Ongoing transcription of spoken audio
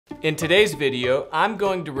In today's video, I'm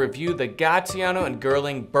going to review the Gaziano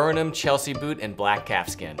Girling Burnham Chelsea boot in black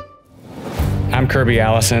calfskin. I'm Kirby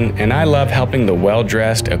Allison, and I love helping the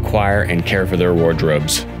well-dressed acquire and care for their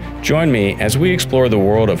wardrobes. Join me as we explore the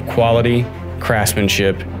world of quality,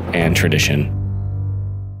 craftsmanship, and tradition.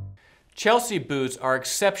 Chelsea boots are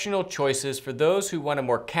exceptional choices for those who want a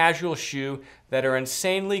more casual shoe that are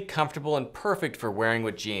insanely comfortable and perfect for wearing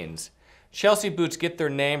with jeans. Chelsea boots get their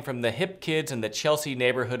name from the hip kids in the Chelsea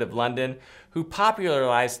neighborhood of London who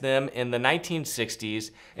popularized them in the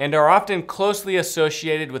 1960s and are often closely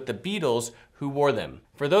associated with the Beatles who wore them.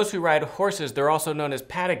 For those who ride horses, they're also known as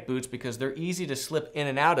paddock boots because they're easy to slip in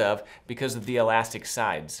and out of because of the elastic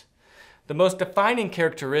sides. The most defining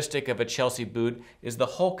characteristic of a Chelsea boot is the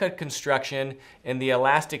hole-cut construction and the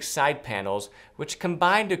elastic side panels, which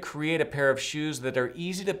combine to create a pair of shoes that are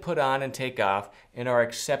easy to put on and take off and are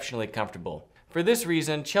exceptionally comfortable. For this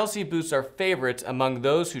reason, Chelsea boots are favorites among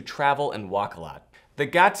those who travel and walk a lot. The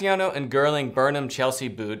Gaziano Girling Burnham Chelsea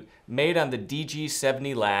boot, made on the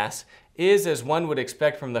DG70 last, is, as one would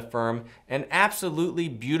expect from the firm, an absolutely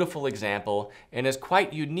beautiful example and is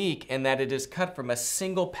quite unique in that it is cut from a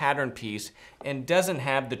single pattern piece and doesn't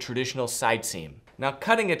have the traditional side seam. Now,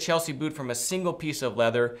 cutting a Chelsea boot from a single piece of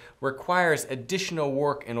leather requires additional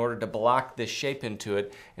work in order to block this shape into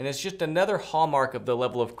it, and is just another hallmark of the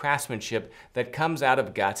level of craftsmanship that comes out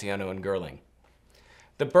of Gaziano Girling.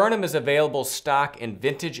 The Burnham is available stock in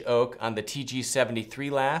vintage oak on the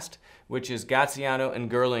TG73 last, which is Gaziano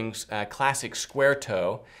Girling's classic square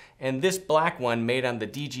toe, and this black one made on the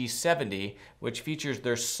DG70, which features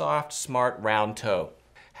their soft, smart, round toe.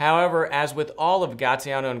 However, as with all of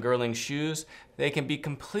Gaziano Girling's shoes, they can be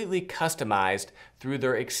completely customized through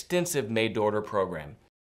their extensive made-to-order program.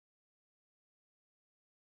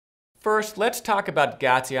 First, let's talk about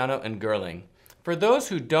Gaziano Girling. For those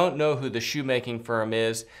who don't know who the shoemaking firm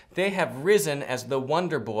is, they have risen as the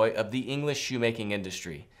wonder boy of the English shoemaking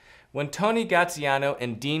industry. When Tony Gaziano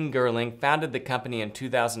and Dean Girling founded the company in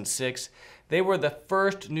 2006, they were the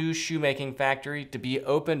first new shoemaking factory to be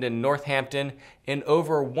opened in Northampton in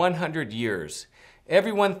over 100 years.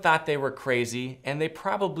 Everyone thought they were crazy, and they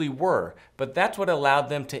probably were, but that's what allowed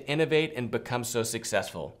them to innovate and become so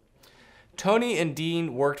successful. Tony and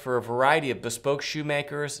Dean worked for a variety of bespoke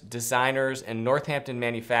shoemakers, designers, and Northampton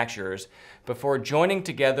manufacturers before joining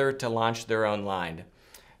together to launch their own line.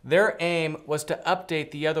 Their aim was to update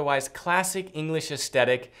the otherwise classic English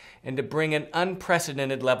aesthetic and to bring an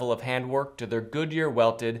unprecedented level of handwork to their Goodyear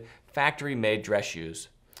welted, factory-made dress shoes.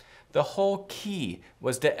 The whole key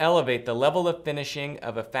was to elevate the level of finishing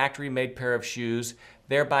of a factory-made pair of shoes,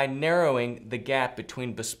 thereby narrowing the gap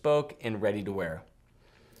between bespoke and ready-to-wear.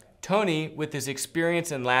 Tony, with his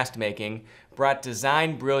experience in last making, brought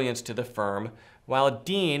design brilliance to the firm, while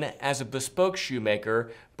Dean, as a bespoke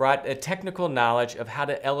shoemaker, brought a technical knowledge of how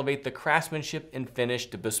to elevate the craftsmanship and finish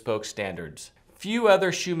to bespoke standards. Few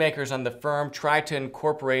other shoemakers on the firm tried to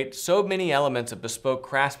incorporate so many elements of bespoke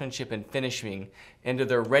craftsmanship and finishing into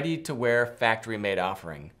their ready-to-wear factory-made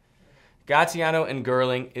offering. Gaziano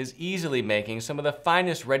Girling is easily making some of the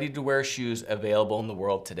finest ready-to-wear shoes available in the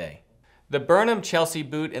world today. The Burnham Chelsea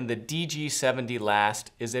boot in the DG70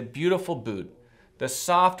 last is a beautiful boot. The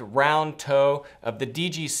soft, round toe of the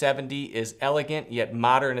DG70 is elegant yet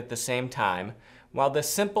modern at the same time, while the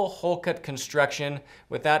simple hole-cut construction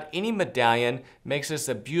without any medallion makes this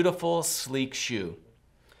a beautiful, sleek shoe.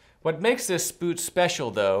 What makes this boot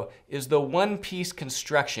special, though, is the one-piece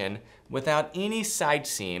construction without any side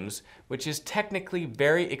seams, which is technically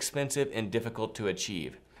very expensive and difficult to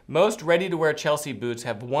achieve. Most ready-to-wear Chelsea boots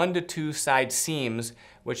have 1 to 2 side seams,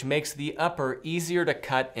 which makes the upper easier to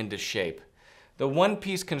cut into shape. The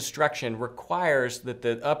one-piece construction requires that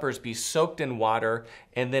the uppers be soaked in water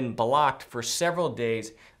and then blocked for several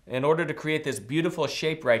days in order to create this beautiful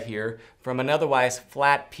shape right here from an otherwise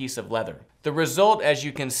flat piece of leather. The result, as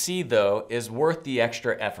you can see though, is worth the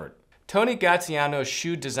extra effort. Tony Gaziano's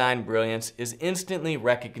shoe design brilliance is instantly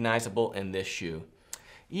recognizable in this shoe.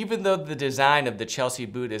 Even though the design of the Chelsea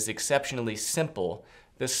boot is exceptionally simple,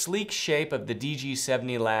 the sleek shape of the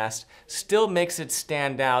DG70 last still makes it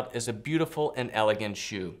stand out as a beautiful and elegant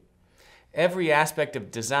shoe. Every aspect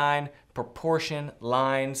of design, proportion,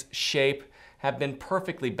 lines, shape have been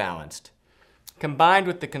perfectly balanced. Combined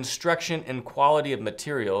with the construction and quality of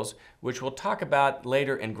materials, which we'll talk about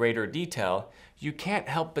later in greater detail, you can't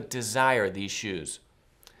help but desire these shoes.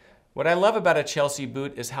 What I love about a Chelsea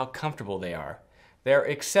boot is how comfortable they are. They are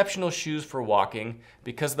exceptional shoes for walking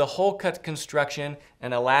because the hole-cut construction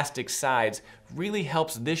and elastic sides really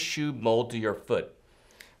helps this shoe mold to your foot.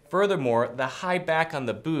 Furthermore, the high back on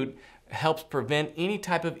the boot helps prevent any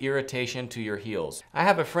type of irritation to your heels. I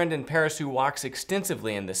have a friend in Paris who walks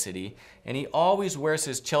extensively in the city, and he always wears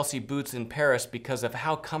his Chelsea boots in Paris because of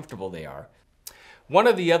how comfortable they are. One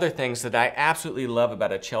of the other things that I absolutely love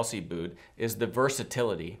about a Chelsea boot is the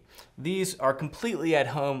versatility. These are completely at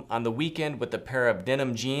home on the weekend with a pair of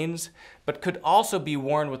denim jeans, but could also be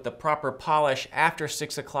worn with the proper polish after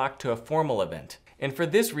 6 o'clock to a formal event. And for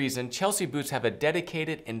this reason, Chelsea boots have a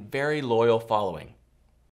dedicated and very loyal following.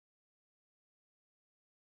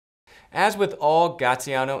 As with all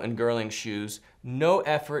Gaziano and Girling shoes, no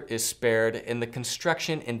effort is spared in the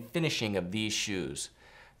construction and finishing of these shoes.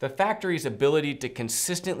 The factory's ability to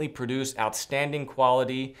consistently produce outstanding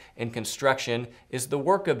quality and construction is the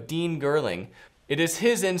work of Dean Girling. It is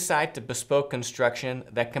his insight to bespoke construction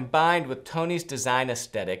that, combined with Tony's design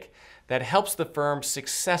aesthetic, that helps the firm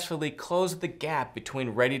successfully close the gap between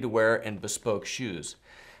ready-to-wear and bespoke shoes.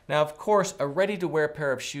 Now, of course, a ready-to-wear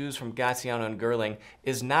pair of shoes from Gaziano and Girling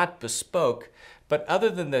is not bespoke, but other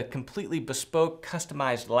than the completely bespoke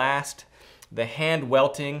customized last, the hand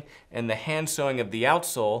welting, and the hand sewing of the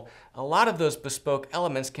outsole, a lot of those bespoke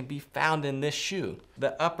elements can be found in this shoe.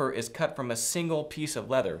 The upper is cut from a single piece of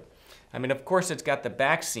leather. I mean, of course, it's got the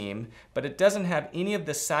back seam, but it doesn't have any of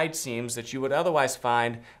the side seams that you would otherwise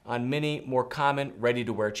find on many more common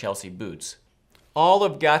ready-to-wear Chelsea boots. All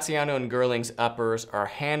of Gaziano and Girling's uppers are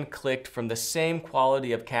hand-clicked from the same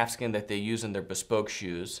quality of calfskin that they use in their bespoke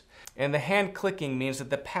shoes. And the hand clicking means that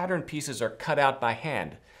the pattern pieces are cut out by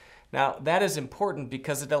hand. Now, that is important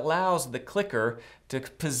because it allows the clicker to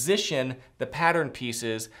position the pattern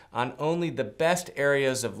pieces on only the best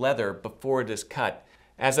areas of leather before it is cut,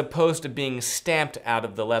 as opposed to being stamped out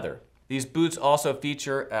of the leather. These boots also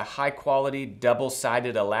feature a high-quality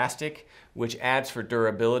double-sided elastic, which adds for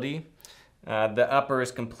durability. The upper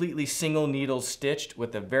is completely single needle stitched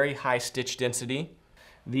with a very high stitch density.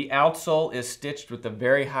 The outsole is stitched with a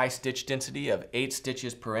very high stitch density of 8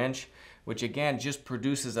 stitches per inch, which again just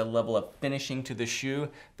produces a level of finishing to the shoe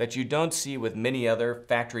that you don't see with many other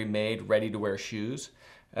factory-made ready-to-wear shoes.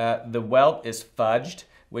 The welt is fudged,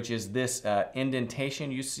 which is this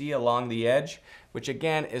indentation you see along the edge, which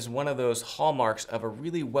again is one of those hallmarks of a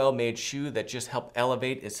really well-made shoe that just help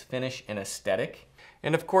elevate its finish and aesthetic.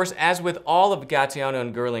 And of course, as with all of Gaziano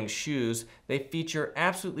and Girling's shoes, they feature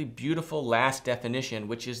absolutely beautiful last definition,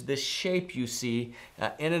 which is this shape you see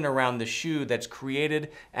in and around the shoe that's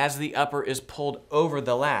created as the upper is pulled over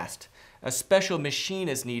the last. A special machine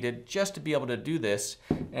is needed just to be able to do this,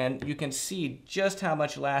 and you can see just how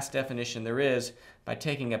much last definition there is by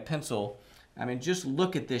taking a pencil. I mean, just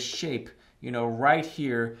look at this shape, right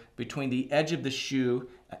here between the edge of the shoe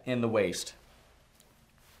and the waist.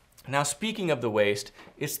 Now, speaking of the waist,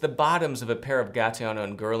 it's the bottoms of a pair of Gaziano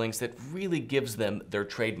and Girlings that really gives them their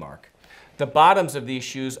trademark. The bottoms of these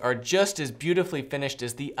shoes are just as beautifully finished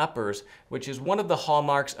as the uppers, which is one of the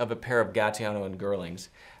hallmarks of a pair of Gaziano and Girlings.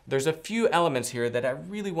 There's a few elements here that I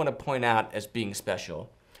really want to point out as being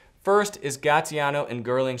special. First is Gaziano and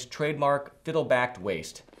Girling's trademark fiddle-backed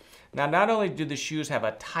waist. Now, not only do the shoes have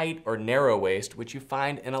a tight or narrow waist, which you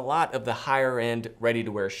find in a lot of the higher-end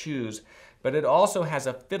ready-to-wear shoes, but it also has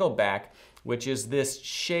a fiddleback, which is this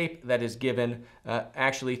shape that is given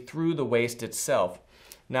actually through the waist itself.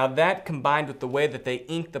 Now, that combined with the way that they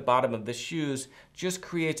ink the bottom of the shoes just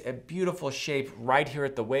creates a beautiful shape right here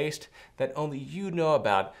at the waist that only you know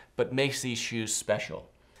about, but makes these shoes special.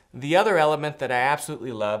 The other element that I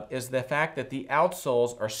absolutely love is the fact that the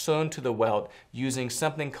outsoles are sewn to the welt using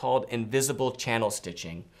something called invisible channel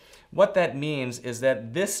stitching. What that means is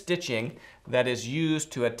that this stitching that is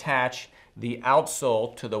used to attach the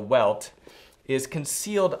outsole to the welt is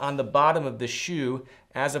concealed on the bottom of the shoe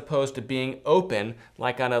as opposed to being open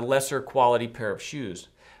like on a lesser quality pair of shoes.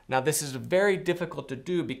 Now, this is very difficult to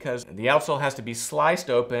do because the outsole has to be sliced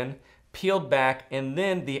open, peeled back, and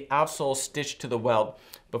then the outsole stitched to the welt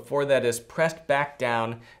before that is pressed back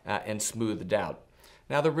down and smoothed out.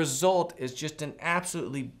 Now, the result is just an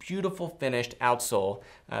absolutely beautiful finished outsole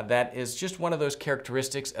that is just one of those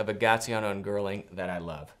characteristics of a Gaziano and Girling that I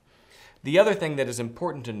love. The other thing that is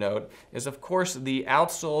important to note is, of course, the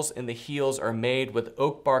outsoles and the heels are made with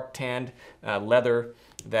oak bark tanned leather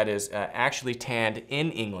that is actually tanned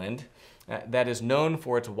in England, that is known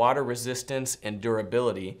for its water resistance and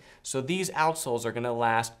durability. So these outsoles are going to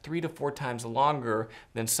last 3 to 4 times longer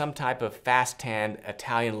than some type of fast tanned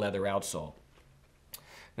Italian leather outsole.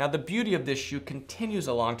 Now, the beauty of this shoe continues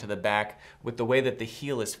along to the back with the way that the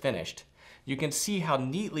heel is finished. You can see how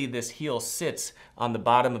neatly this heel sits on the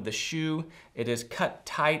bottom of the shoe. It is cut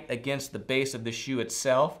tight against the base of the shoe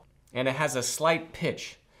itself, and it has a slight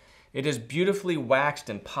pitch. It is beautifully waxed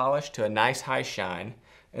and polished to a nice high shine.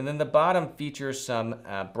 And then the bottom features some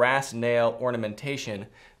brass nail ornamentation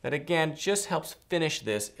that again just helps finish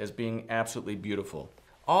this as being absolutely beautiful.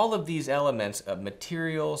 All of these elements of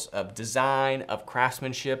materials, of design, of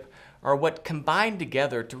craftsmanship are what combine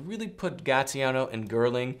together to really put Gaziano and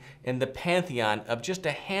Girling in the pantheon of just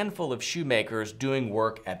a handful of shoemakers doing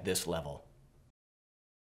work at this level.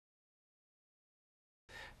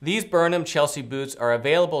 These Burnham Chelsea boots are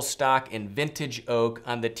available stock in vintage oak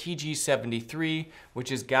on the TG73,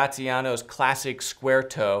 which is Gaziano's classic square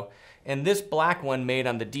toe, and this black one made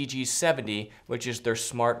on the DG70, which is their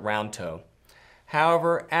smart round toe.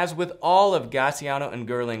 However, as with all of Gaziano and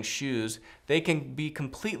Girling's shoes, they can be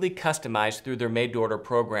completely customized through their made-to-order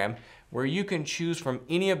program, where you can choose from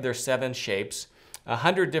any of their 7 shapes,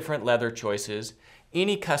 100 different leather choices,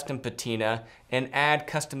 any custom patina, and add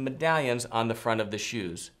custom medallions on the front of the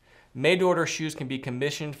shoes. Made-to-order shoes can be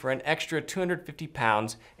commissioned for an extra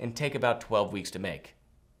 £250 and take about 12 weeks to make.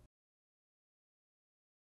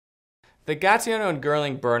 The Gaziano and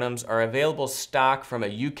Girling Burnhams are available stock from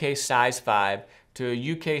a UK size 5 to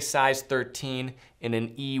a UK size 13 in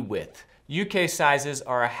an E width. UK sizes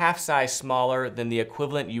are a half size smaller than the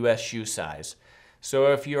equivalent US shoe size.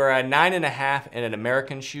 So if you're a 9.5 in an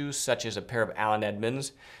American shoe, such as a pair of Allen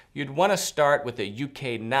Edmonds, you'd want to start with a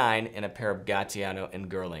UK 9 in a pair of Gaziano and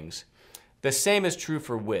Girlings. The same is true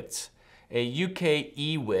for widths. A UK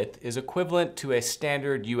E width is equivalent to a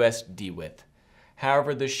standard US D width.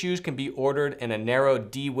 However, the shoes can be ordered in a narrow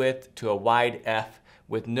D width to a wide F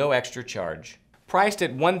with no extra charge. Priced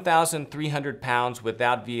at £1,300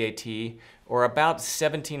 without VAT, or about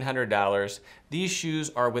 $1,700, these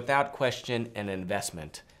shoes are without question an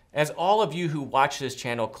investment. As all of you who watch this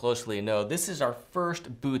channel closely know, this is our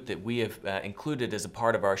first boot that we have included as a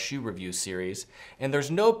part of our shoe review series, and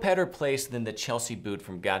there's no better place than the Chelsea boot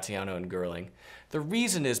from Gaziano and Girling. The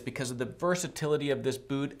reason is because of the versatility of this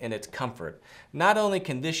boot and its comfort. Not only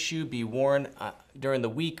can this shoe be worn during the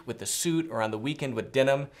week with a suit or on the weekend with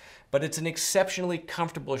denim, but it's an exceptionally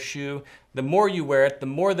comfortable shoe. The more you wear it, the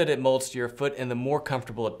more that it molds to your foot and the more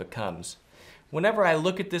comfortable it becomes. Whenever I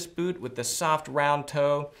look at this boot with the soft round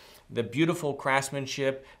toe, the beautiful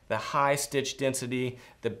craftsmanship, the high stitch density,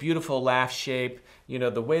 the beautiful laugh shape,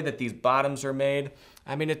 the way that these bottoms are made,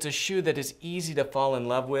 I mean, it's a shoe that is easy to fall in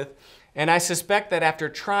love with. And I suspect that after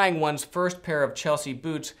trying one's first pair of Chelsea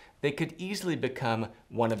boots, they could easily become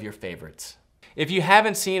one of your favorites. If you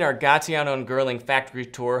haven't seen our Gaziano and Girling factory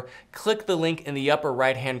tour, click the link in the upper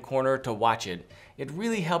right-hand corner to watch it. It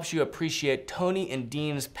really helps you appreciate Tony and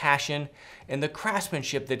Dean's passion and the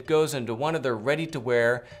craftsmanship that goes into one of their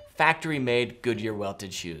ready-to-wear, factory-made Goodyear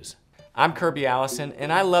welted shoes. I'm Kirby Allison,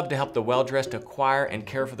 and I love to help the well-dressed acquire and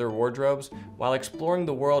care for their wardrobes while exploring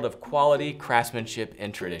the world of quality, craftsmanship,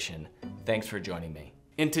 and tradition. Thanks for joining me.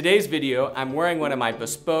 In today's video, I'm wearing one of my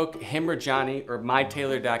bespoke Himrajani or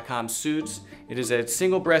MyTailor.com suits. It is a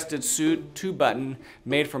single-breasted suit, 2-button,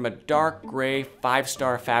 made from a dark gray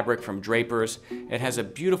 5-star fabric from Drapers. It has a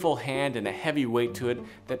beautiful hand and a heavy weight to it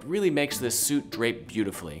that really makes this suit drape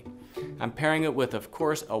beautifully. I'm pairing it with, of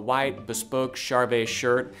course, a white bespoke Charvet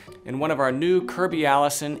shirt and one of our new Kirby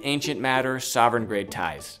Allison Ancient Matter Sovereign Grade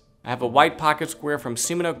ties. I have a white pocket square from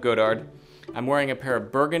Simon Godard. I'm wearing a pair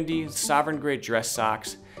of burgundy Sovereign Grade dress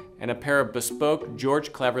socks and a pair of bespoke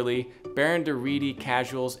George Cleverly Baron de Reedy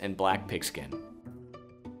casuals in black pigskin.